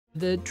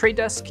The Trade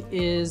Desk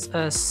is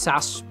a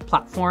SaaS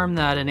platform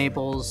that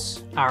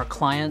enables our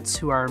clients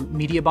who are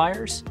media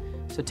buyers,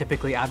 so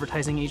typically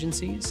advertising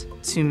agencies,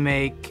 to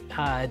make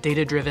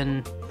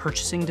data-driven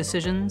purchasing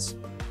decisions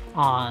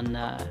on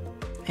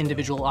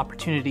individual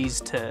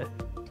opportunities to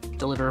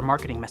deliver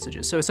marketing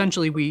messages. So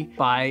essentially we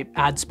buy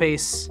ad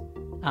space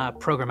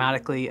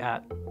programmatically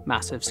at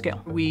massive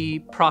scale. We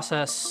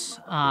process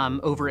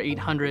over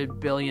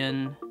 800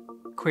 billion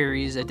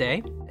queries a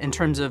day. In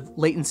terms of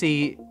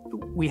latency,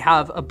 we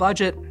have a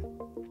budget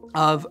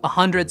of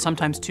 100,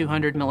 sometimes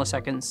 200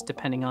 milliseconds,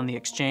 depending on the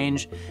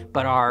exchange,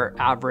 but our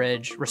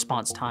average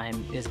response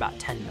time is about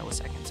 10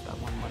 milliseconds, about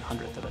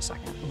 1/100th of a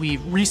second.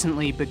 We've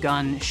recently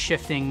begun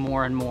shifting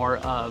more and more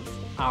of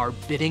our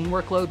bidding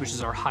workload, which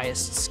is our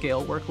highest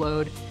scale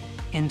workload,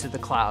 into the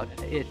cloud.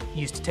 It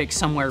used to take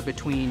somewhere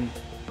between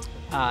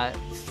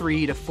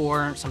 3 to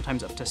 4,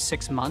 sometimes up to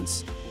 6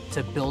 months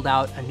to build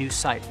out a new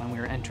site when we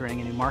were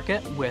entering a new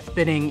market. With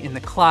bidding in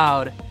the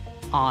cloud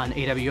on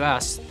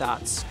AWS,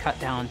 that's cut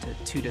down to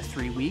 2 to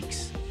 3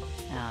 weeks.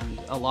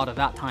 And a lot of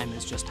that time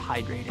is just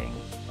hydrating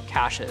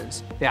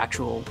caches. The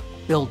actual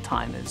build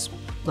time is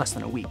less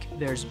than a week.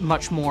 There's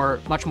much more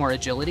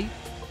agility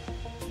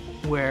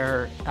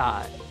where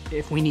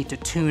if we need to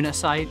tune a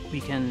site,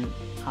 we can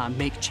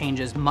make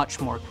changes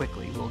much more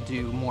quickly. We'll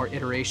do more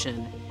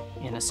iteration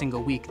in a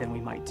single week than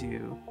we might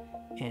do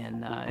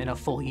in a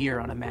full year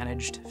on a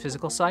managed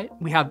physical site.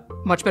 We have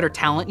much better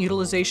talent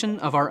utilization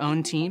of our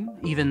own team,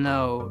 even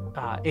though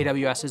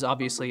AWS is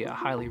obviously a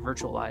highly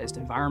virtualized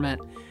environment.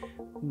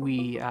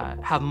 We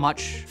have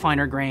much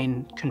finer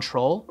grained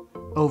control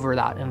over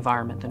that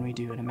environment than we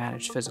do in a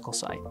managed physical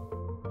site.